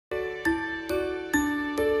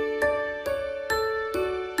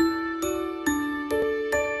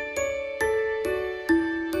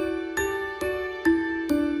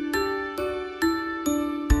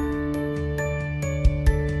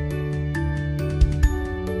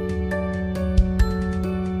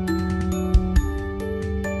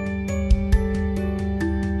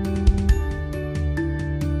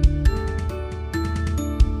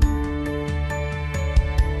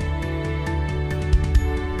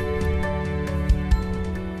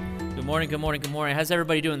morning, good morning, good morning. How's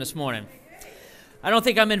everybody doing this morning? I don't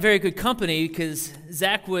think I'm in very good company because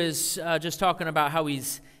Zach was just talking about how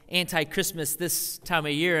he's anti-Christmas this time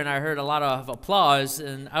of year, and I heard a lot of applause,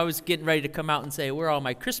 and I was getting ready to come out and say, where are all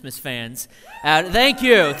my Christmas fans? Thank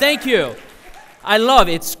you, thank you. I love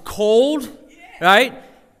it. It's cold, right?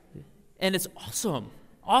 And it's awesome.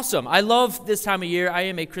 Awesome. I love this time of year. I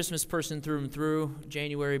am a Christmas person through and through.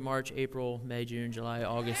 January, March, April, May, June, July,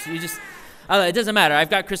 August. It doesn't matter. I've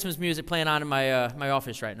got Christmas music playing on in my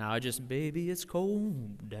office right now. Baby, it's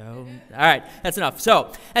cold down. All right, that's enough.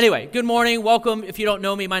 So, anyway, good morning. Welcome. If you don't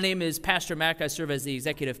know me, my name is Pastor Mac. I serve as the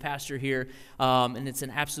executive pastor here, and it's an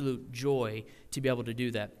absolute joy to be able to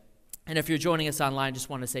do that. And if you're joining us online, just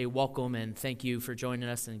want to say welcome and thank you for joining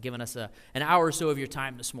us and giving us an hour or so of your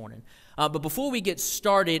time this morning. But before we get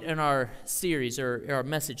started in our series or our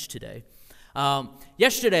message today,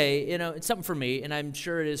 yesterday, it's something for me, and I'm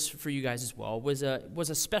sure it is for you guys as well, was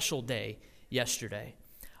a special day yesterday.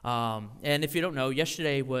 And if you don't know,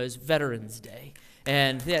 yesterday was Veterans Day.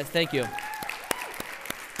 And yeah, thank you. And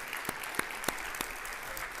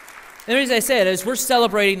the reason I say it is we're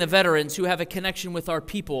celebrating the veterans who have a connection with our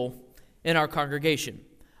people in our congregation.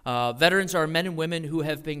 Veterans are men and women who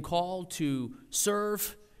have been called to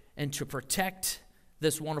serve and to protect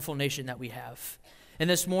this wonderful nation that we have. And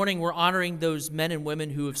this morning, we're honoring those men and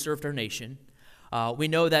women who have served our nation. We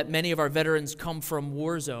know that many of our veterans come from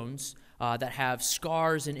war zones that have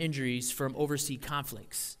scars and injuries from overseas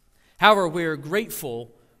conflicts. However, we're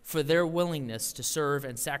grateful for their willingness to serve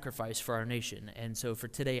and sacrifice for our nation. And so for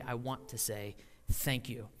today, I want to say thank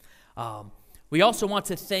you. We also want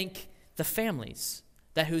to thank the families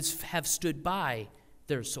that have stood by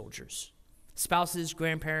their soldiers, spouses,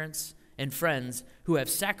 grandparents, and friends who have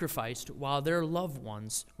sacrificed while their loved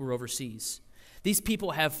ones were overseas. These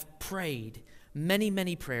people have prayed many,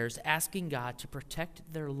 many prayers asking God to protect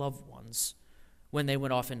their loved ones when they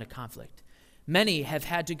went off into conflict. Many have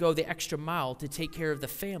had to go the extra mile to take care of the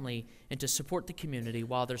family and to support the community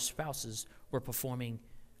while their spouses were performing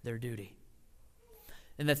their duty.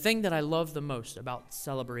 And the thing that I love the most about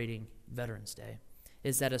celebrating Veterans Day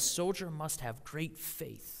is that a soldier must have great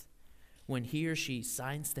faith when he or she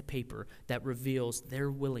signs the paper that reveals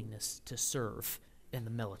their willingness to serve in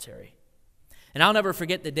the military. And I'll never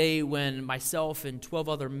forget the day when myself and 12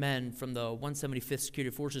 other men from the 175th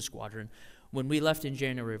Security Forces Squadron, when we left in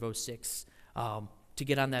January of 2006 to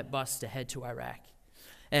get on that bus to head to Iraq.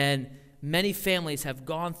 And many families have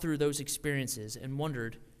gone through those experiences and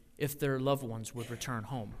wondered if their loved ones would return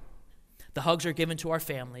home. The hugs are given to our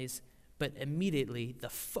families, but immediately the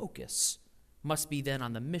focus must be then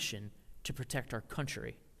on the mission to protect our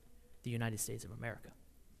country, the United States of America.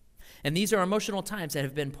 And these are emotional times that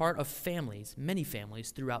have been part of families, many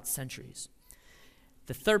families, throughout centuries.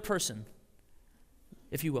 The third person,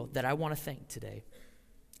 if you will, that I want to thank today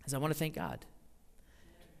is I want to thank God.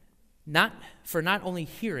 Not only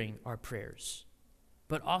hearing our prayers,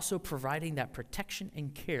 but also providing that protection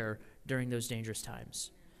and care during those dangerous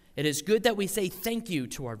times. It is good that we say thank you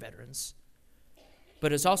to our veterans,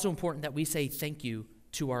 but it's also important that we say thank you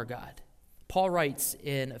to our God. Paul writes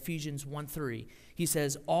in Ephesians 1:3, he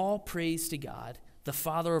says, "All praise to God, the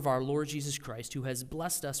Father of our Lord Jesus Christ, who has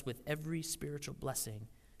blessed us with every spiritual blessing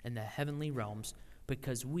in the heavenly realms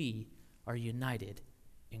because we are united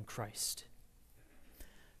in Christ."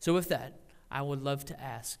 So with that, I would love to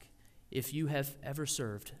ask if you have ever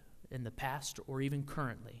served in the past or even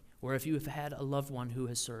currently, or if you have had a loved one who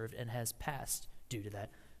has served and has passed due to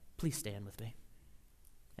that, please stand with me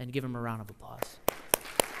and give him a round of applause.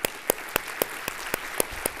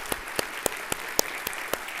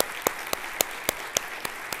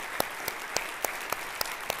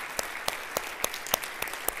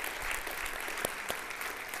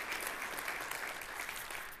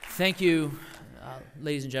 Thank you,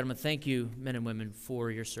 ladies and gentlemen. Thank you, men and women,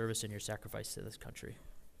 for your service and your sacrifice to this country.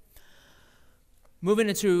 Moving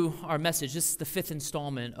into our message, this is the fifth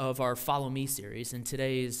installment of our Follow Me series, and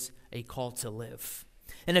today is a call to live.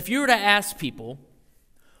 And if you were to ask people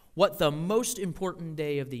what the most important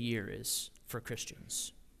day of the year is for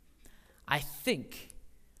Christians, I think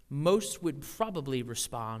most would probably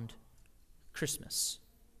respond Christmas.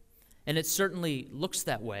 And it certainly looks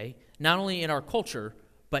that way, not only in our culture,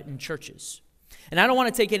 but in churches. And I don't want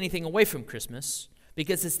to take anything away from Christmas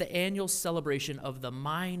because it's the annual celebration of the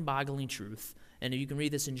mind-boggling truth, and you can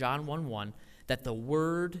read this in John 1:1, that the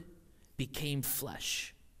Word became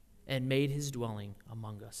flesh and made his dwelling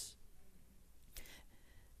among us.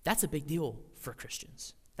 That's a big deal for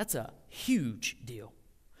Christians. That's a huge deal.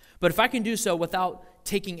 But if I can do so without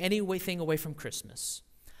taking anything away from Christmas,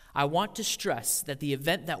 I want to stress that the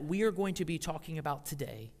event that we are going to be talking about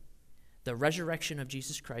today the resurrection of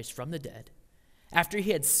Jesus Christ from the dead, after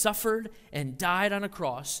he had suffered and died on a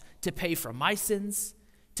cross to pay for my sins,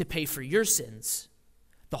 to pay for your sins,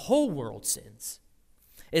 the whole world's sins,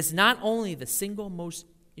 is not only the single most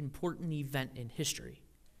important event in history,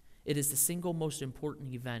 it is the single most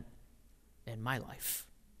important event in my life.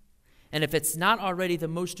 And if it's not already the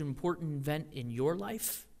most important event in your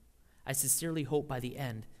life, I sincerely hope by the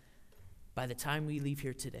end, by the time we leave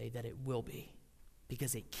here today, that it will be,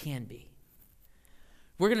 because it can be.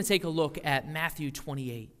 We're going to take a look at Matthew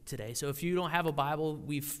 28 today. So if you don't have a Bible,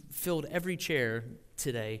 we've filled every chair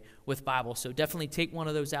today with Bibles. So definitely take one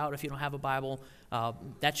of those out. If you don't have a Bible,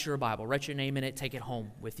 that's your Bible. Write your name in it. Take it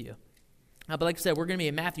home with you. But like I said, we're going to be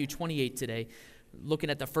in Matthew 28 today, looking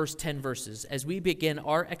at the first 10 verses as we begin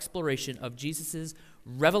our exploration of Jesus'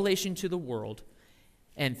 revelation to the world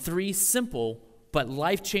and 3 simple but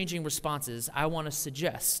life-changing responses I want to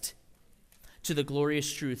suggest to the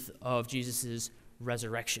glorious truth of Jesus'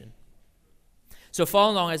 resurrection. So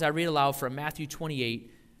follow along as I read aloud from Matthew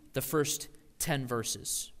 28, the first 10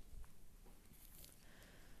 verses.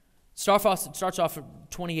 Starts off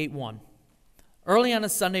at 28:1. Early on a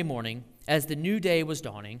Sunday morning, as the new day was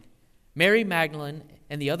dawning, Mary Magdalene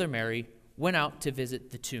and the other Mary went out to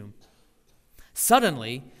visit the tomb.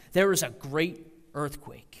 Suddenly, there was a great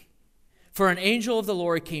earthquake, for an angel of the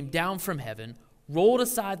Lord came down from heaven, rolled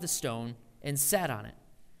aside the stone, and sat on it.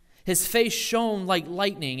 His face shone like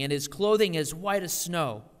lightning, and his clothing as white as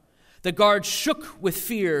snow. The guards shook with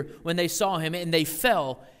fear when they saw him, and they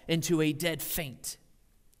fell into a dead faint.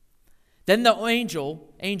 Then the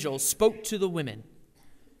angel spoke to the women.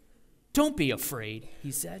 "Don't be afraid,"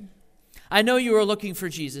 he said. "I know you are looking for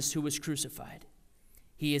Jesus who was crucified.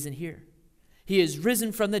 He isn't here. He is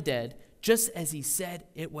risen from the dead, just as he said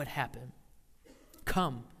it would happen.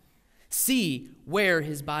 Come, see where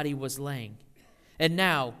his body was laying. And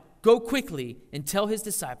now, go quickly and tell his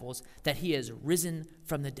disciples that he has risen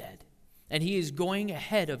from the dead, and he is going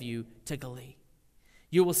ahead of you to Galilee.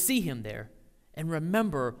 You will see him there, and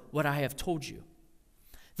remember what I have told you."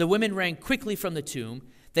 The women ran quickly from the tomb.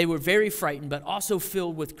 They were very frightened, but also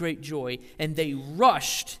filled with great joy, and they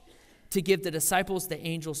rushed to give the disciples the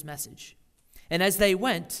angel's message. And as they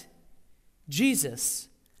went, Jesus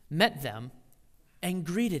met them and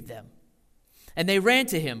greeted them. And they ran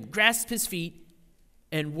to him, grasped his feet,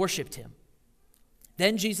 and worshiped him.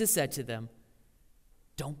 Then Jesus said to them,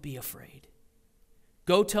 "Don't be afraid.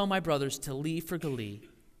 Go tell my brothers to leave for Galilee,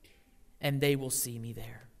 and they will see me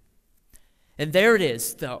there." And there it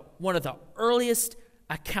is, one of the earliest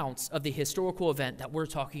accounts of the historical event that we're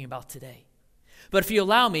talking about today. But if you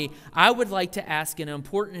allow me, I would like to ask an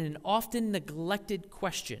important and often neglected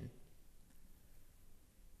question.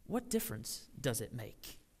 What difference does it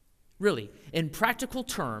make? Really, in practical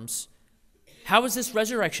terms, how is this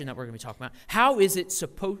resurrection that we're going to be talking about, how is it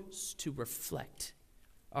supposed to reflect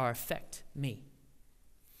or affect me?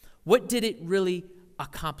 What did it really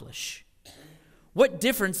accomplish? What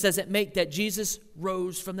difference does it make that Jesus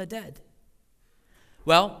rose from the dead?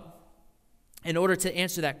 Well, in order to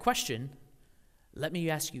answer that question, let me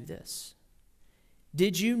ask you this.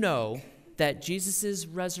 Did you know that Jesus'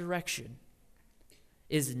 resurrection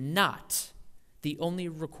is not the only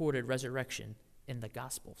recorded resurrection in the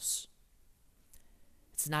Gospels?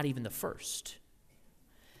 It's not even the first.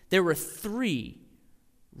 There were 3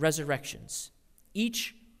 resurrections,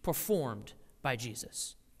 each performed by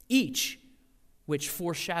Jesus, each which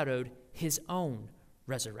foreshadowed his own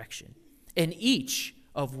resurrection, and each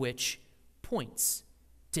of which points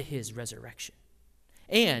to his resurrection.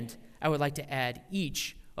 And I would like to add,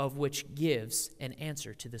 each of which gives an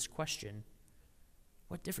answer to this question: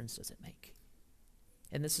 what difference does it make?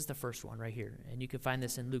 And this is the first one right here. And you can find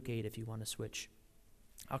this in Luke 8 if you want to switch.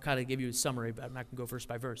 I'll kind of give you a summary, but I'm not going to go verse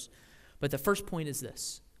by verse. But the first point is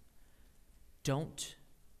this: don't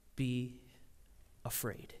be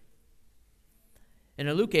afraid. And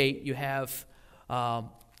in Luke 8, you have a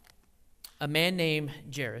man named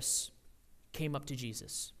Jairus came up to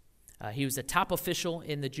Jesus. He was the top official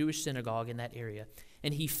in the Jewish synagogue in that area.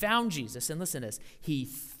 And he found Jesus, and listen to this, he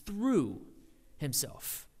threw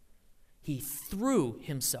himself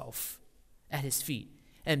at his feet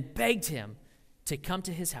and begged him to come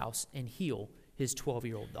to his house and heal his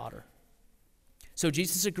 12-year-old daughter. So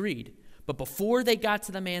Jesus agreed, but before they got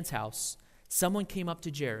to the man's house, someone came up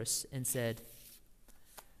to Jairus and said,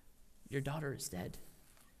 "Your daughter is dead.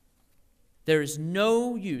 There is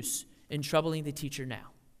no use in troubling the teacher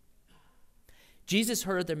now." Jesus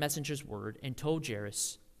heard the messenger's word and told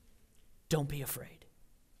Jairus, "Don't be afraid."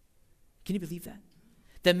 Can you believe that?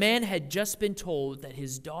 The man had just been told that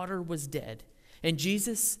his daughter was dead, and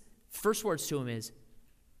Jesus' first words to him is,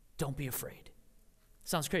 don't be afraid.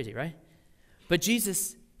 Sounds crazy, right? But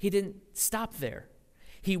Jesus, he didn't stop there.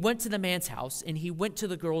 He went to the man's house, and he went to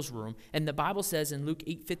the girl's room, and the Bible says in Luke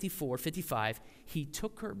 8:55, he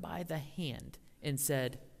took her by the hand and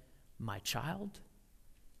said, "My child,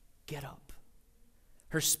 get up."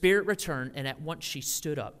 Her spirit returned, and at once she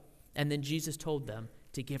stood up. And then Jesus told them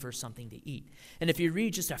to give her something to eat. And if you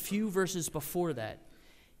read just a few verses before that,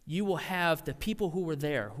 you will have the people who were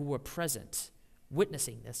there, who were present,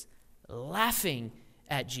 witnessing this, laughing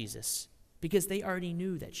at Jesus because they already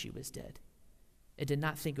knew that she was dead and did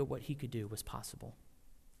not think of what he could do was possible.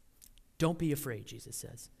 Don't be afraid, Jesus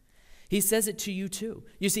says. He says it to you too.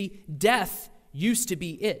 You see, death used to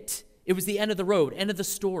be it. It was the end of the road, end of the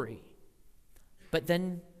story. But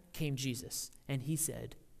then came Jesus, and he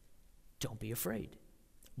said, don't be afraid.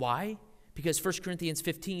 Why? Because 1 Corinthians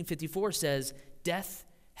 15:54 says, death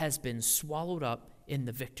has been swallowed up in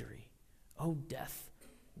the victory. Oh, death,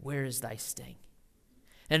 where is thy sting?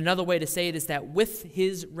 And another way to say it is that with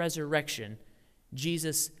his resurrection,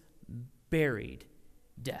 Jesus buried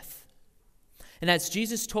death. And as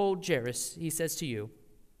Jesus told Jairus, he says to you,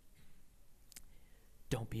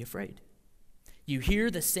 don't be afraid. You hear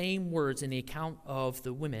the same words in the account of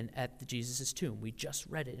the women at Jesus' tomb. We just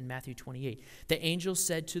read it in Matthew 28. The angel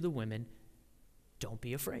said to the women, don't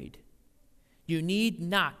be afraid. You need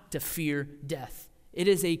not to fear death. It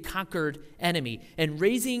is a conquered enemy. And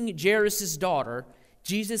raising Jairus' daughter,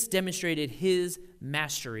 Jesus demonstrated his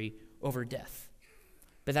mastery over death.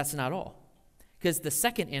 But that's not all. Because the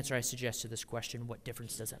second answer I suggest to this question, what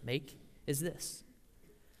difference does it make, is this.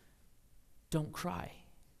 Don't cry.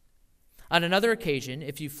 On another occasion,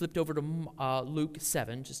 if you flipped over to Luke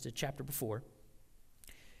 7, just a chapter before,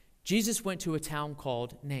 Jesus went to a town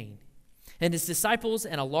called Nain, and his disciples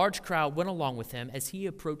and a large crowd went along with him as he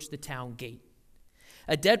approached the town gate.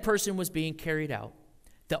 A dead person was being carried out,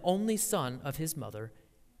 the only son of his mother,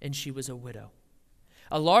 and she was a widow.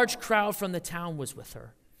 A large crowd from the town was with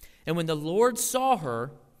her, and when the Lord saw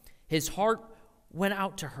her, his heart went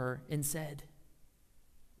out to her and said,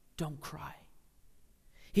 don't cry.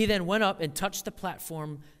 He then went up and touched the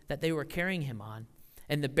platform that they were carrying him on,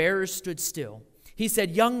 and the bearers stood still. He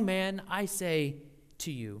said, young man, I say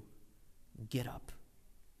to you, get up.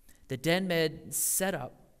 The dead man sat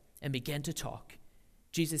up and began to talk.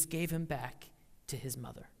 Jesus gave him back to his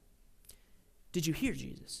mother. Did you hear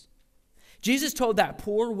Jesus? Jesus told that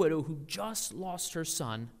poor widow who just lost her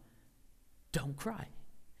son, don't cry.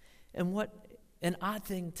 And what an odd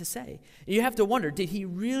thing to say. You have to wonder, did he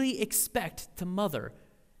really expect the mother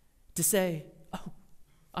to say, oh,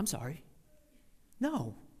 I'm sorry?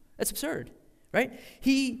 No, that's absurd, right?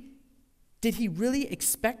 Did he really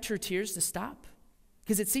expect her tears to stop?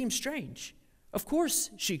 Because it seems strange. Of course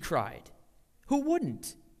she cried. Who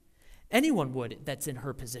wouldn't? Anyone would that's in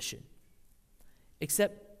her position.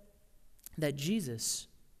 Except that Jesus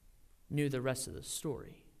knew the rest of the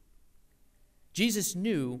story. Jesus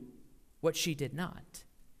knew what she did not.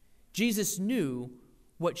 Jesus knew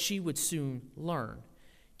what she would soon learn.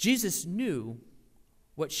 Jesus knew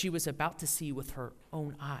what she was about to see with her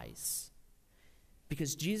own eyes.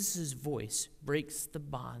 Because Jesus' voice breaks the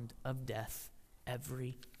bond of death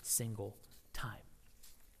every single time.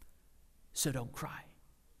 So don't cry.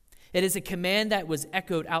 It is a command that was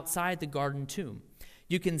echoed outside the garden tomb.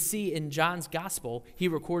 You can see in John's gospel, he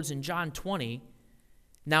records in John 20,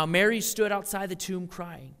 now Mary stood outside the tomb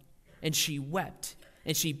crying, and she wept,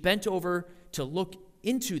 and she bent over to look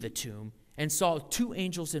into the tomb and saw two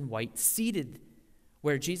angels in white seated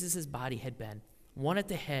where Jesus' body had been, one at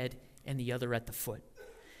the head and the other at the foot.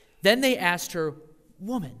 Then they asked her,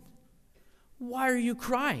 woman, why are you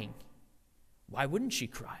crying? Why wouldn't she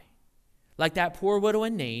cry? Like that poor widow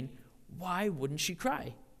in Nain, why wouldn't she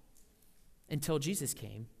cry? Until Jesus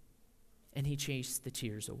came and he chased the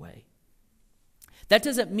tears away. That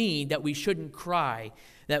doesn't mean that we shouldn't cry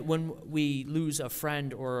that when we lose a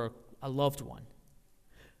friend or a loved one.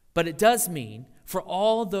 But it does mean for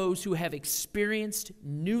all those who have experienced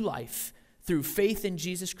new life through faith in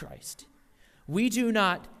Jesus Christ, we do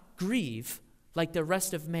not grieve like the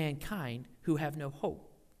rest of mankind who have no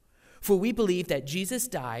hope. For we believe that Jesus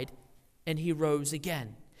died and he rose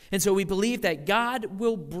again. And so we believe that God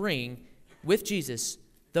will bring with Jesus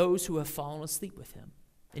those who have fallen asleep with him.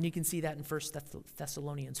 And you can see that in 1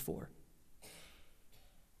 Thessalonians 4.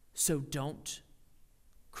 So don't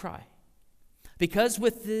cry. Because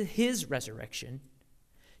with his resurrection,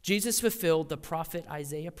 Jesus fulfilled the prophet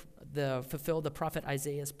Isaiah's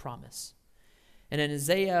promise. And in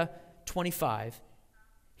Isaiah 25,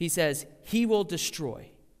 he says, he will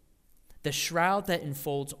destroy the shroud that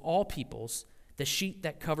enfolds all peoples, the sheet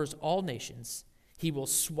that covers all nations. He will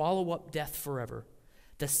swallow up death forever.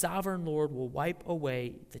 The sovereign Lord will wipe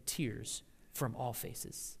away the tears from all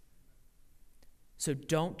faces. So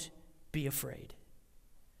don't be afraid.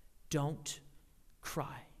 Don't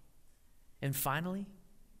cry. And finally,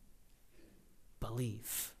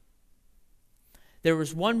 believe. There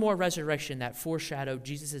was one more resurrection that foreshadowed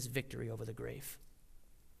Jesus' victory over the grave.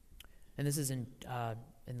 And this is in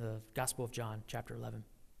the Gospel of John, chapter 11.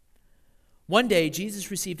 One day,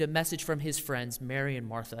 Jesus received a message from his friends, Mary and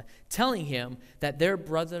Martha, telling him that their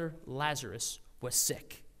brother Lazarus was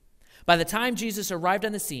sick. By the time Jesus arrived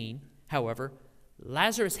on the scene, however,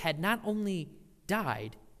 Lazarus had not only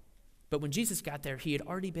died, but when Jesus got there, he had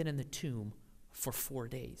already been in the tomb for 4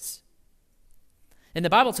 days. And the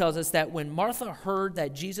Bible tells us that when Martha heard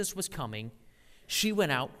that Jesus was coming, she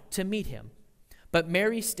went out to meet him. But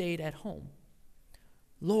Mary stayed at home.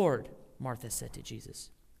 Lord, Martha said to Jesus,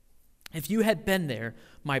 if you had been there,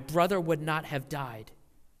 my brother would not have died.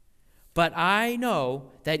 But I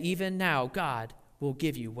know that even now God will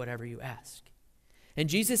give you whatever you ask. And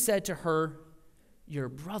Jesus said to her, your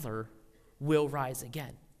brother will rise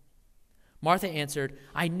again. Martha answered,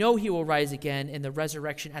 I know he will rise again in the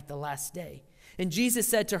resurrection at the last day. And Jesus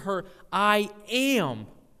said to her, I am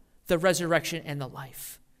the resurrection and the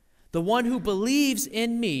life. The one who believes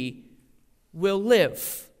in me will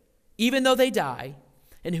live, even though they die,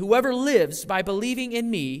 and whoever lives by believing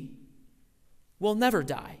in me will never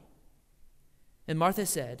die. And Martha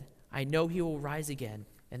said, I know he will rise again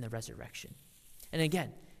in the resurrection. And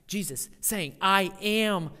again, Jesus saying, I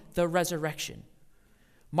am the resurrection.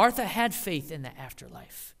 Martha had faith in the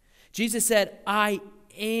afterlife. Jesus said, I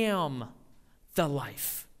am the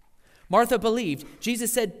life. Martha believed.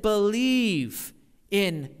 Jesus said, believe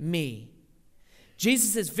in me.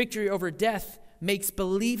 Jesus' victory over death makes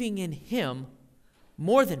believing in him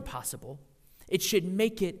more than possible. It should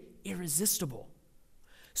make it irresistible.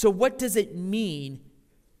 So what does it mean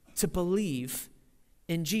to believe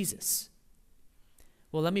in Jesus?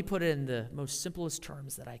 Well, let me put it in the most simplest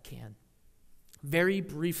terms that I can. Very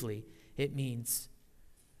briefly, it means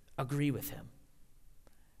agree with him.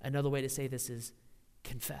 Another way to say this is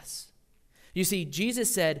confess. You see,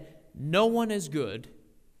 Jesus said, no one is good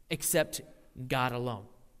except God alone.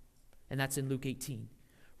 And that's in Luke 18.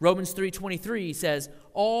 Romans 3:23 says,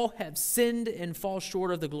 all have sinned and fall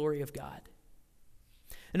short of the glory of God.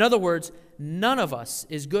 In other words, none of us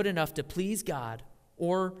is good enough to please God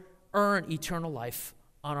or earn eternal life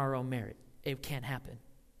on our own merit. It can't happen.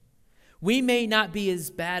 We may not be as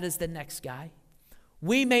bad as the next guy.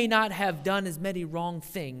 We may not have done as many wrong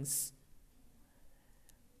things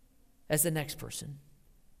as the next person.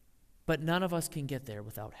 But none of us can get there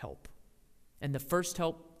without help. And the first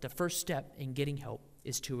step in getting help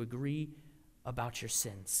is to agree about your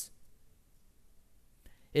sins.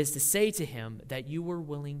 It is to say to him that you were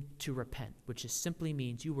willing to repent, which just simply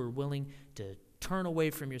means you were willing to turn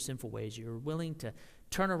away from your sinful ways. You were willing to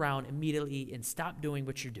turn around immediately and stop doing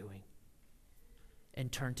what you're doing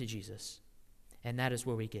and turn to Jesus. And that is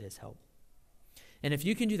where we get his help. And if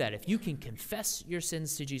you can do that, if you can confess your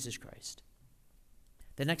sins to Jesus Christ,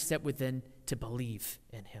 the next step would then to believe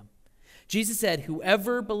in him. Jesus said,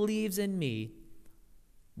 whoever believes in me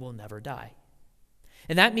will never die.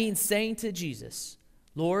 And that means saying to Jesus,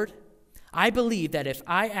 Lord, I believe that if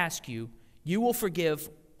I ask you, you will forgive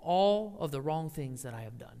all of the wrong things that I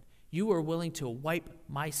have done. You are willing to wipe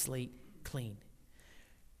my slate clean.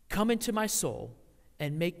 Come into my soul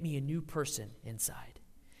and make me a new person inside.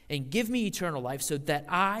 And give me eternal life so that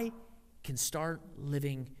I can start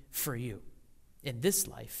living for you in this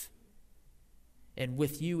life and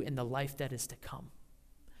with you in the life that is to come.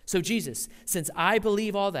 So Jesus, since I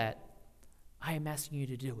believe all that, I am asking you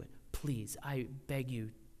to do it. Please, I beg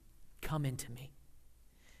you, come into me.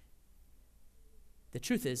 The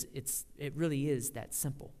truth is, it really is that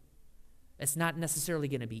simple. It's not necessarily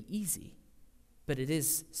going to be easy, but it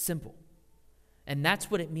is simple. And that's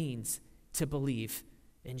what it means to believe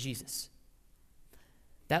in Jesus.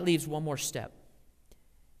 That leaves one more step,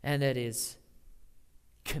 and that is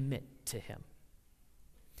commit to him.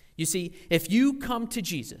 You see, if you come to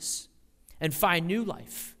Jesus and find new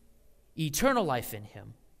life, eternal life in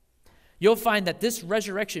him, you'll find that this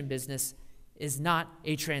resurrection business is not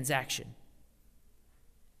a transaction.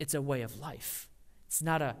 It's a way of life. It's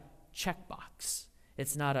not a checkbox.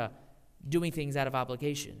 It's not a doing things out of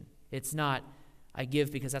obligation. It's not, I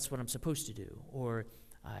give because that's what I'm supposed to do, or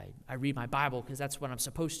I read my Bible because that's what I'm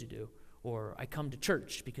supposed to do, or I come to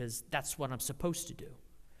church because that's what I'm supposed to do.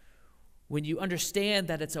 When you understand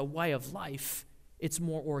that it's a way of life, it's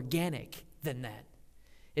more organic than that.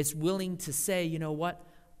 It's willing to say, you know what?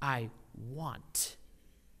 I want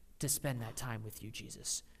to spend that time with you,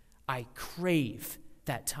 Jesus. I crave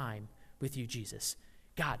that time with you, Jesus.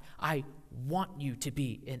 God, I want you to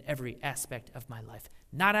be in every aspect of my life.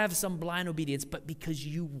 Not out of some blind obedience, but because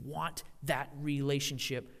you want that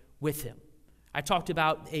relationship with him. I talked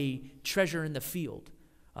about a treasure in the field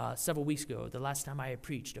several weeks ago, the last time I had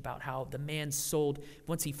preached, about how the man sold,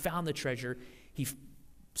 once he found the treasure, he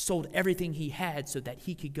sold everything he had so that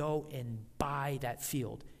he could go and buy that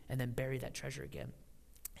field and then bury that treasure again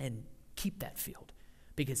and keep that field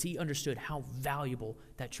because he understood how valuable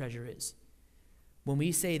that treasure is. When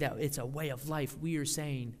we say that it's a way of life, we are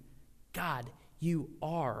saying, God, you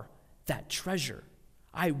are that treasure.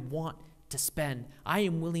 I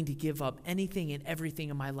am willing to give up anything and everything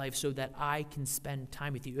in my life so that I can spend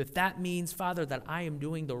time with you. If that means, Father, that I am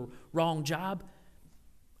doing the wrong job,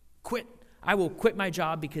 quit. I will quit my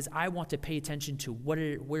job because I want to pay attention to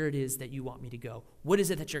where it is that you want me to go. What is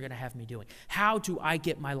it that you're going to have me doing? How do I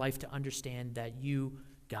get my life to understand that you,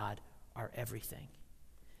 God, are everything?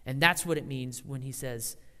 And that's what it means when he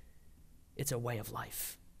says it's a way of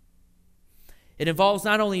life. It involves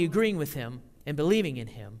not only agreeing with him and believing in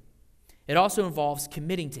him, it also involves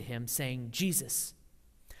committing to him, saying, Jesus,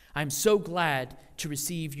 I'm so glad to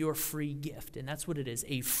receive your free gift. And that's what it is,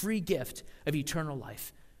 a free gift of eternal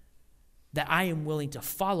life, that I am willing to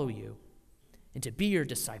follow you and to be your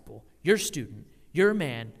disciple, your student, your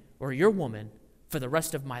man, or your woman for the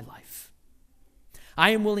rest of my life.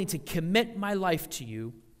 I am willing to commit my life to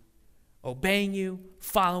you, obeying you,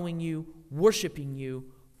 following you, worshiping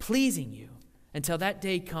you, pleasing you, until that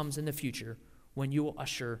day comes in the future when you will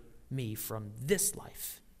usher me from this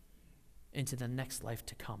life into the next life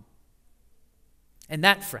to come. And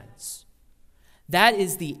that, friends, that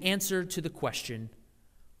is the answer to the question,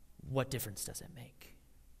 what difference does it make?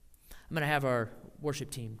 I'm going to have our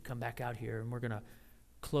worship team come back out here, and we're going to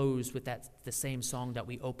close with the same song that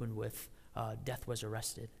we opened with, Death Was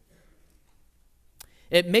Arrested.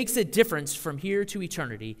 It makes a difference from here to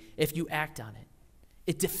eternity if you act on it.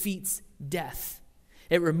 It defeats death.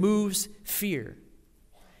 It removes fear.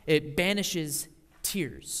 It banishes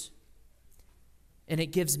tears. And it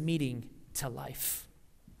gives meaning to life.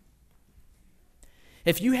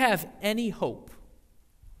 If you have any hope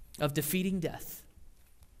of defeating death,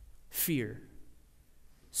 fear,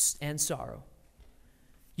 and sorrow,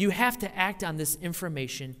 you have to act on this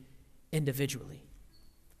information individually,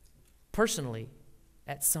 personally,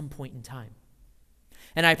 at some point in time.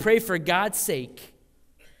 And I pray for God's sake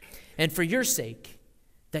and for your sake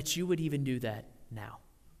that you would even do that now.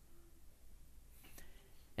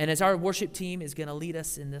 And as our worship team is going to lead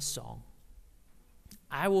us in this song,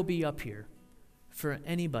 I will be up here for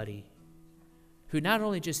anybody who not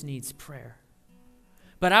only just needs prayer,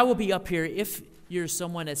 but I will be up here if you're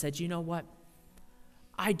someone that said, you know what?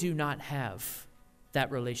 I do not have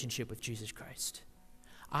that relationship with Jesus Christ.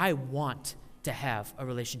 I want to have a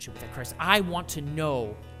relationship with that Christ. I want to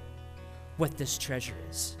know what this treasure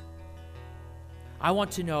is. I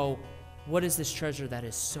want to know what is this treasure that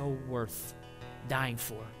is so worth dying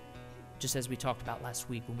for. Just as we talked about last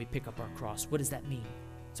week when we pick up our cross. What does that mean?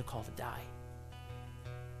 It's a call to die.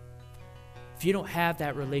 If you don't have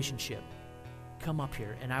that relationship, come up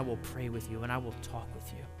here and I will pray with you and I will talk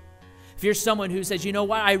with you. If you're someone who says, you know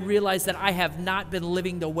what, I realize that I have not been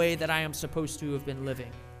living the way that I am supposed to have been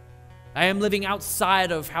living. I am living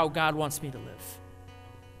outside of how God wants me to live.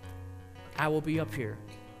 I will be up here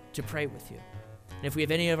to pray with you. And if we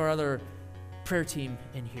have any of our other prayer team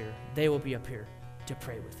in here, they will be up here to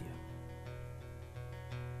pray with you.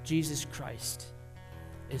 Jesus Christ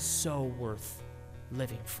is so worth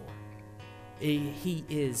living for. He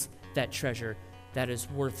is that treasure that is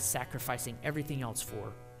worth sacrificing everything else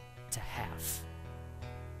for to have.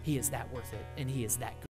 He is that worth it, and he is that good.